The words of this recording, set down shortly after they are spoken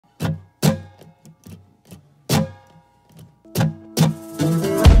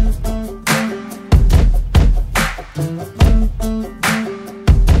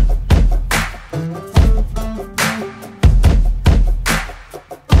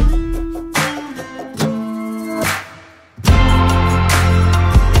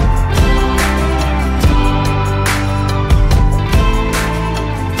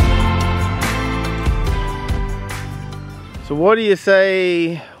what do you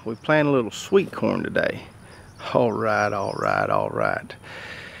say we plant a little sweet corn today? All right, all right, all right.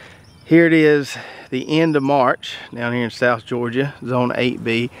 Here it is, the end of March, down here in South Georgia, zone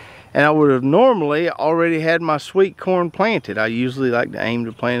 8B. And I would have normally already had my sweet corn planted. I usually like to aim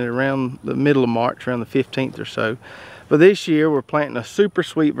to plant it around the middle of March, around the 15th or so. But this year we're planting a super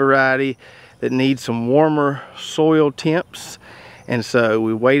sweet variety that needs some warmer soil temps. And so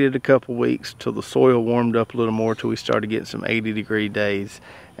we waited a couple weeks till the soil warmed up a little more, till we started getting some 80-degree days.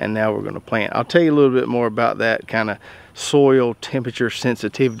 And now we're going to plant. I'll tell you a little bit more about that kind of soil temperature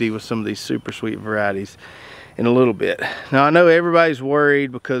sensitivity with some of these super sweet varieties in a little bit. Now I know everybody's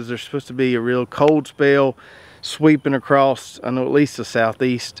worried because there's supposed to be a real cold spell sweeping across, I know, at least the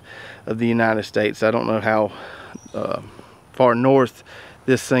southeast of the United States. I don't know how far north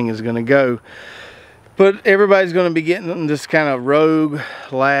this thing is going to go, but everybody's going to be getting this kind of rogue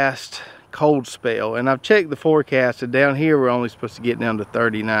last cold spell. And I've checked the forecast, and down here we're only supposed to get down to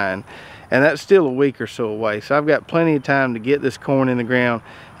 39, and that's still a week or so away. So I've got plenty of time to get this corn in the ground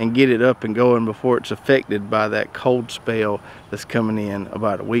and get it up and going before it's affected by that cold spell that's coming in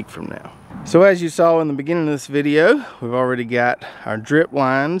about a week from now. So as you saw in the beginning of this video, we've already got our drip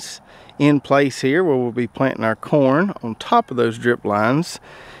lines in place here, where we'll be planting our corn on top of those drip lines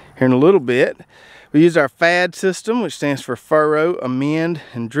here in a little bit. We use our FAD system, which stands for furrow, amend,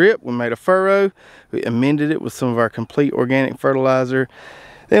 and drip. We made a furrow, we amended it with some of our complete organic fertilizer.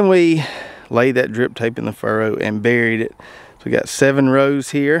 Then we laid that drip tape in the furrow and buried it. So we got 7 rows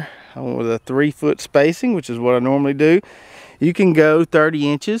here. I went with a 3-foot spacing, which is what I normally do. You can go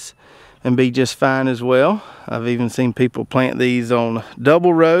 30 inches and be just fine as well. I've even seen people plant these on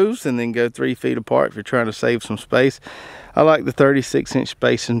double rows and then go 3 feet apart if you're trying to save some space. I like the 36-inch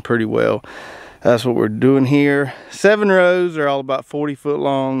spacing pretty well. That's what we're doing here. 7 rows are all about 40 foot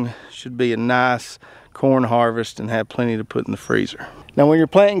long. Should be a nice corn harvest and have plenty to put in the freezer. Now when you're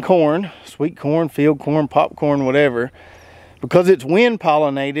planting corn, sweet corn, field corn, popcorn, whatever, because it's wind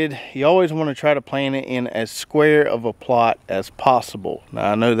pollinated, you always want to try to plant it in as square of a plot as possible.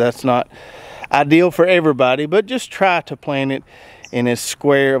 Now I know that's not ideal for everybody, but just try to plant it in as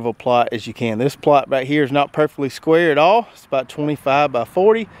square of a plot as you can. This plot right here is not perfectly square at all. It's about 25 by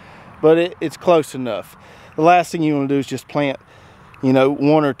 40. But it's close enough. The last thing you want to do is just plant, you know,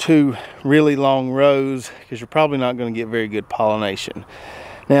 1 or 2 really long rows, because you're probably not going to get very good pollination.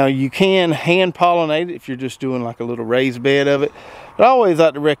 Now you can hand pollinate it if you're just doing like a little raised bed of it, but I always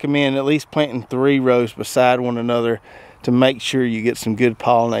like to recommend at least planting 3 rows beside one another to make sure you get some good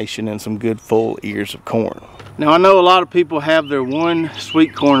pollination and some good full ears of corn. Now I know a lot of people have their one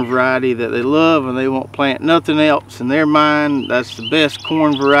sweet corn variety that they love and they won't plant nothing else. In their mind, that's the best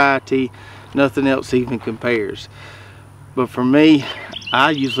corn variety. Nothing else even compares. But for me, I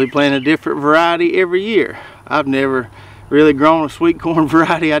usually plant a different variety every year. I've never really grown a sweet corn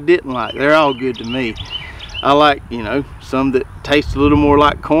variety I didn't like. They're all good to me. I like, you know, some that taste a little more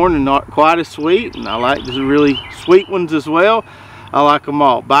like corn and not quite as sweet, and I like the really sweet ones as well. I like them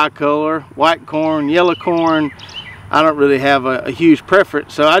all. Bicolor, white corn, yellow corn. I don't really have a huge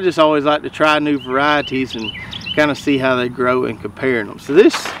preference, so I just always like to try new varieties and kind of see how they grow and compare them. So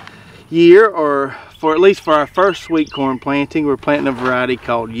this year, or for at least for our first sweet corn planting, we're planting a variety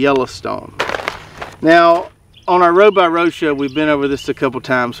called Yellowstone. Now on our row by row show, we've been over this a couple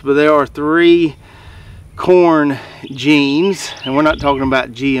times, but there are 3 corn genes, and we're not talking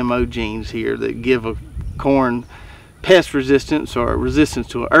about GMO genes here that give a corn pest resistance or resistance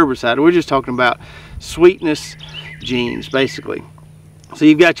to an herbicide. We're just talking about sweetness genes, basically. So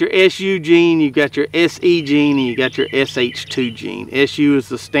you've got your SU gene, you've got your SE gene, and you got your SH2 gene. SU is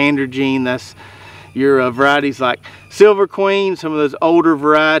the standard gene. That's your varieties like Silver Queen, some of those older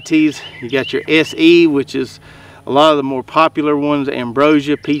varieties. You got your SE, which is a lot of the more popular ones,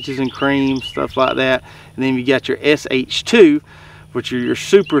 Ambrosia, Peaches and Cream, stuff like that. And then you got your SH2, which are your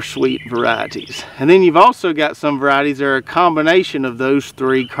super sweet varieties. And then you've also got some varieties that are a combination of those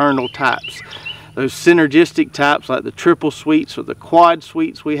 3 kernel types. Those synergistic types like the triple sweets or the quad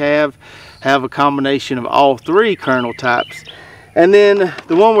sweets we have a combination of all 3 kernel types. And then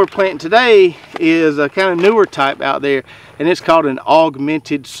the one we're planting today is a kind of newer type out there, and it's called an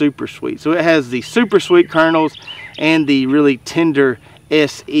augmented super sweet. So it has the super sweet kernels and the really tender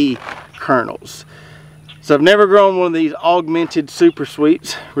SE kernels. So I've never grown one of these augmented super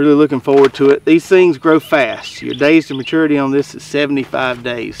sweets. Really looking forward to it. These things grow fast. Your days to maturity on this is 75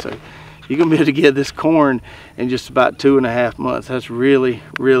 days. So you're gonna be able to get this corn in just about 2.5 months. That's really,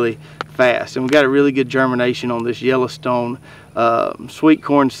 really fast. And we got a really good germination on this Yellowstone sweet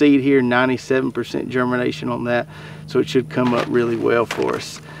corn seed here, 97% germination on that. So it should come up really well for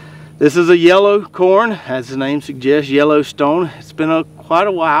us. This is a yellow corn, as the name suggests, Yellowstone. It's been quite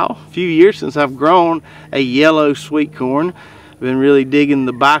a while, a few years since I've grown a yellow sweet corn. I've been really digging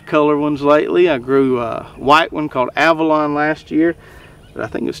the bicolor ones lately. I grew a white one called Avalon last year, but I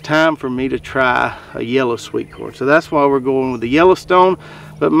think it's time for me to try a yellow sweet corn. So that's why we're going with the Yellowstone.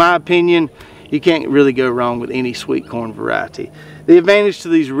 But in my opinion, you can't really go wrong with any sweet corn variety. The advantage to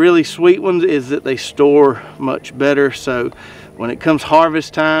these really sweet ones is that they store much better. So when it comes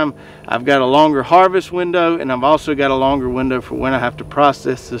harvest time, I've got a longer harvest window, and I've also got a longer window for when I have to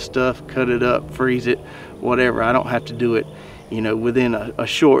process this stuff, cut it up, freeze it, whatever. I don't have to do it, you know, within a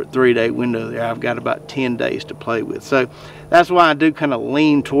short 3-day window there. I've got about 10 days to play with. So that's why I do kind of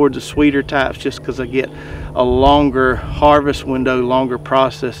lean towards the sweeter types, just because I get a longer harvest window, longer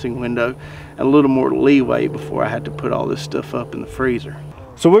processing window, and a little more leeway before I had to put all this stuff up in the freezer.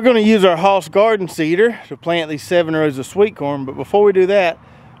 So we're going to use our Hoss garden seeder to plant these 7 rows of sweet corn, but before we do that,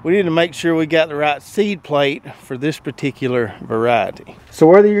 we need to make sure we got the right seed plate for this particular variety. So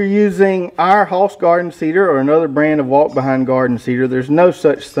whether you're using our Hoss garden seeder or another brand of walk behind garden seeder, there's no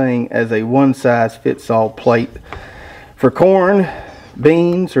such thing as a one-size-fits-all plate for corn,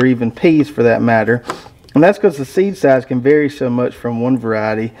 beans, or even peas for that matter. And that's because the seed size can vary so much from one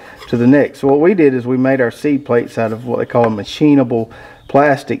variety to the next. So what we did is we made our seed plates out of what they call a machinable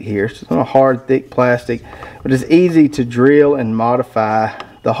plastic here. So it's not a hard, thick plastic, but it's easy to drill and modify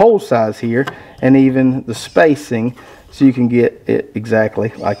the hole size here and even the spacing, so you can get it exactly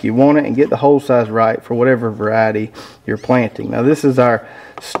like you want it and get the hole size right for whatever variety you're planting. Now this is our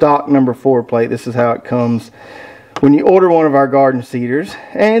stock number 4 plate. This is how it comes when you order one of our garden seeders,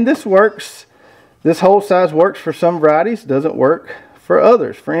 and this works. This hole size works for some varieties, doesn't work for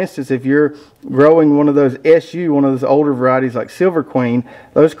others. For instance, if you're growing one of those SU, one of those older varieties like Silver Queen,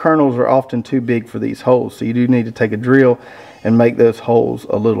 those kernels are often too big for these holes. So you do need to take a drill and make those holes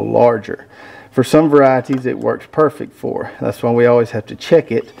a little larger. For some varieties, it works perfect for. That's why we always have to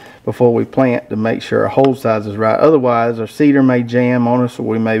check it before we plant to make sure our hole size is right. Otherwise, our seeder may jam on us, or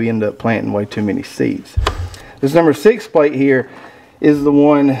we may end up planting way too many seeds. This number 6 plate here is the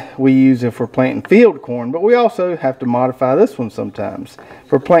one we use if we're planting field corn, but we also have to modify this one sometimes.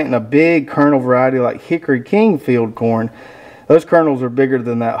 If we're planting a big kernel variety like Hickory King field corn, those kernels are bigger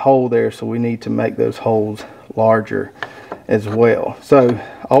than that hole there, so we need to make those holes larger as well. So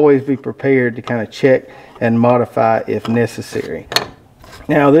always be prepared to kind of check and modify if necessary.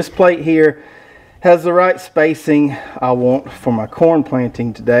 Now this plate here has the right spacing I want for my corn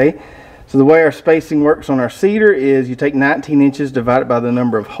planting today. So the way our spacing works on our seeder is you take 19 inches divided by the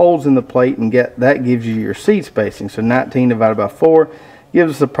number of holes in the plate, and that gives you your seed spacing. So 19 divided by 4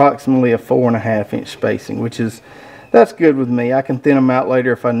 gives us approximately a 4.5 inch spacing, that's good with me. I can thin them out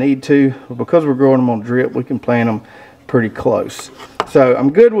later if I need to, but because we're growing them on drip, we can plant them pretty close. So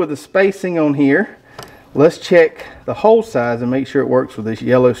I'm good with the spacing on here. Let's check the hole size and make sure it works with this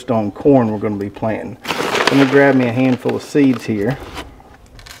Yellowstone corn we're going to be planting. I'm going to grab me a handful of seeds here.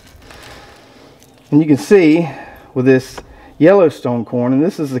 And you can see with this Yellowstone corn, and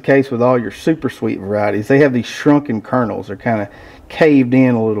this is the case with all your super sweet varieties, they have these shrunken kernels. They're kind of caved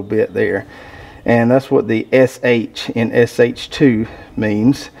in a little bit there. And that's what the SH in SH2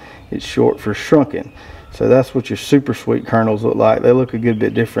 means. It's short for shrunken. So that's what your super sweet kernels look like. They look a good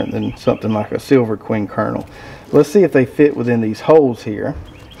bit different than something like a Silver Queen kernel. Let's see if they fit within these holes here.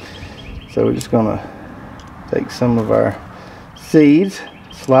 So we're just going to take some of our seeds,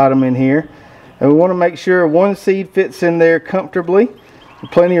 slide them in here. And we want to make sure one seed fits in there comfortably,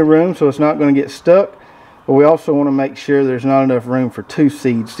 with plenty of room so it's not going to get stuck. But we also want to make sure there's not enough room for 2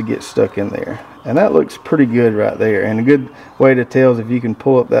 seeds to get stuck in there. And that looks pretty good right there. And a good way to tell is if you can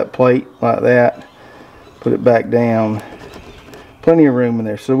pull up that plate like that, put it back down, plenty of room in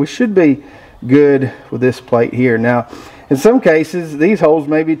there. So we should be good with this plate here. Now, in some cases, these holes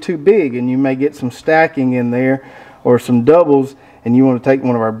may be too big, and you may get some stacking in there or some doubles, and you want to take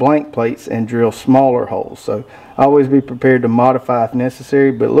one of our blank plates and drill smaller holes. So always be prepared to modify if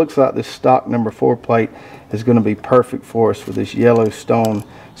necessary, but it looks like this stock number 4 plate is going to be perfect for us with this Yellowstone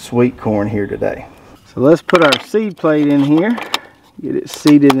sweet corn here today. So let's put our seed plate in here, get it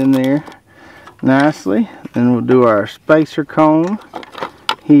seated in there nicely. Then we'll do our spacer cone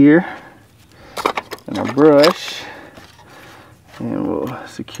here and a brush, and we'll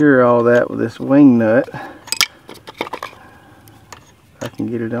secure all that with this wing nut. I can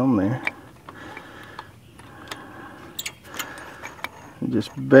get it on there. And just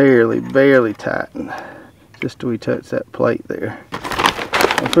barely tighten, just till we touch that plate there.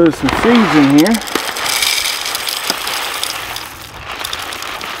 I'll put some seeds in here.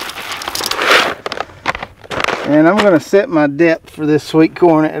 And I'm going to set my depth for this sweet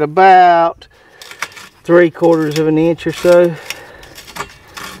corn at about 3/4 of an inch or so.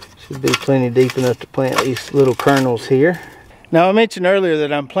 Should be plenty deep enough to plant these little kernels here. Now I mentioned earlier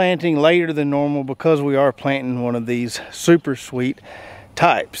that I'm planting later than normal because we are planting one of these super sweet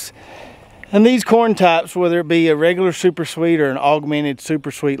types. And these corn types, whether it be a regular super sweet or an augmented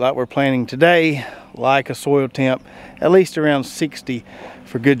super sweet like we're planting today, like a soil temp at least around 60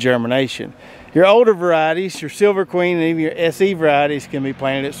 for good germination. Your older varieties, your Silver Queen and even your SE varieties can be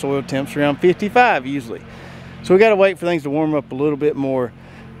planted at soil temps around 55 usually. So we got to wait for things to warm up a little bit more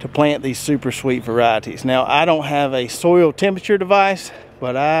to plant these super sweet varieties. Now I don't have a soil temperature device,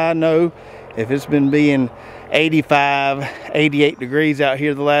 but I know if it's been being 85, 88 degrees out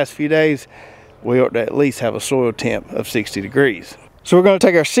here the last few days, we ought to at least have a soil temp of 60 degrees. So we're going to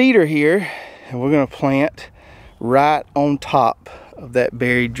take our cedar here and we're going to plant right on top of that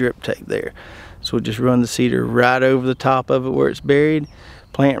buried drip tape there. So we'll just run the cedar right over the top of it where it's buried,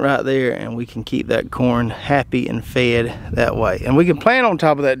 plant right there, and we can keep that corn happy and fed that way. And we can plant on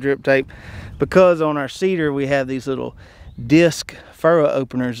top of that drip tape because on our cedar we have these little disc furrow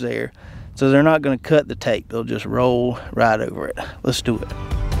openers there. So they're not going to cut the tape, they'll just roll right over it. Let's do it.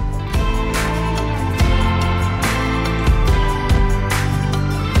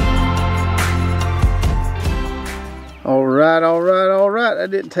 All right,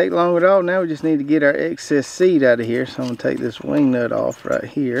 that didn't take long at all. Now we just need to get our excess seed out of here. So I'm going to take this wing nut off right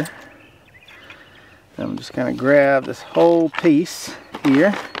here. I'm just going to grab this whole piece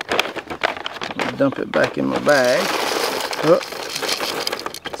here. Dump it back in my bag. Oh,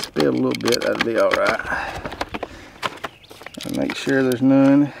 spill a little bit, that'll be all right. And make sure there's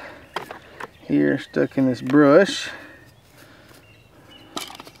none here stuck in this brush.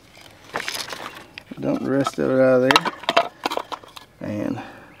 Dump the rest of it out of there. And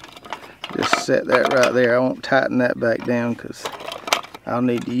just set that right there. I won't tighten that back down because I'll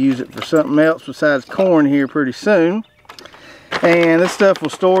need to use it for something else besides corn here pretty soon. And this stuff will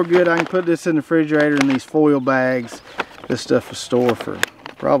store good. I can put this in the refrigerator in these foil bags. This stuff will store for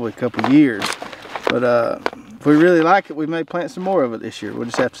probably a couple years. But if we really like it, we may plant some more of it this year. We'll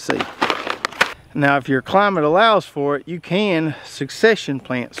just have to see. Now if your climate allows for it, you can succession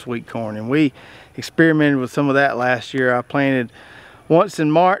plant sweet corn. And we experimented with some of that last year. I planted once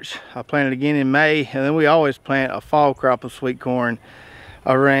in March, I planted again in May, and then we always plant a fall crop of sweet corn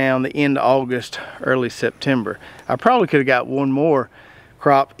around the end of August, early September. I probably could have got one more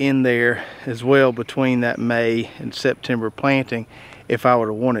crop in there as well between that May and September planting if I would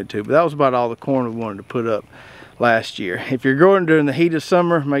have wanted to, but that was about all the corn we wanted to put up last year. If you're growing during the heat of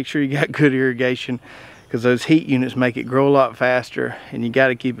summer, make sure you got good irrigation because those heat units make it grow a lot faster, and you got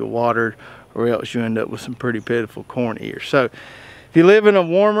to keep it watered or else you end up with some pretty pitiful corn ears. So if you live in a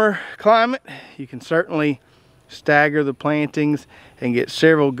warmer climate, you can certainly stagger the plantings and get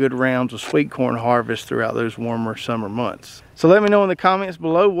several good rounds of sweet corn harvest throughout those warmer summer months. So let me know in the comments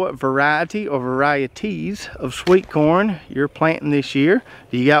below what variety or varieties of sweet corn you're planting this year.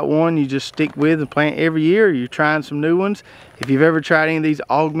 Do you got one you just stick with and plant every year, or you're trying some new ones? If you've ever tried any of these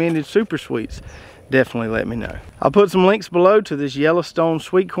augmented super sweets, definitely let me know. I'll put some links below to this Yellowstone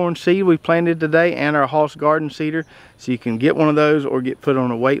sweet corn seed we planted today and our Hoss Garden cedar, so you can get one of those or get put on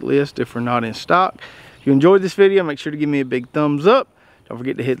a wait list if we're not in stock. If you enjoyed this video, make sure to give me a big thumbs up. Don't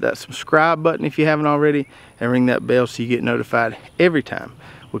forget to hit that subscribe button if you haven't already, and ring that bell so you get notified every time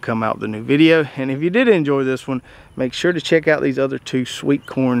we come out with a new video. And if you did enjoy this one, make sure to check out these other two sweet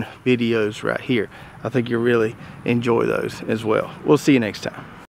corn videos right here. I think you'll really enjoy those as well. We'll see you next time.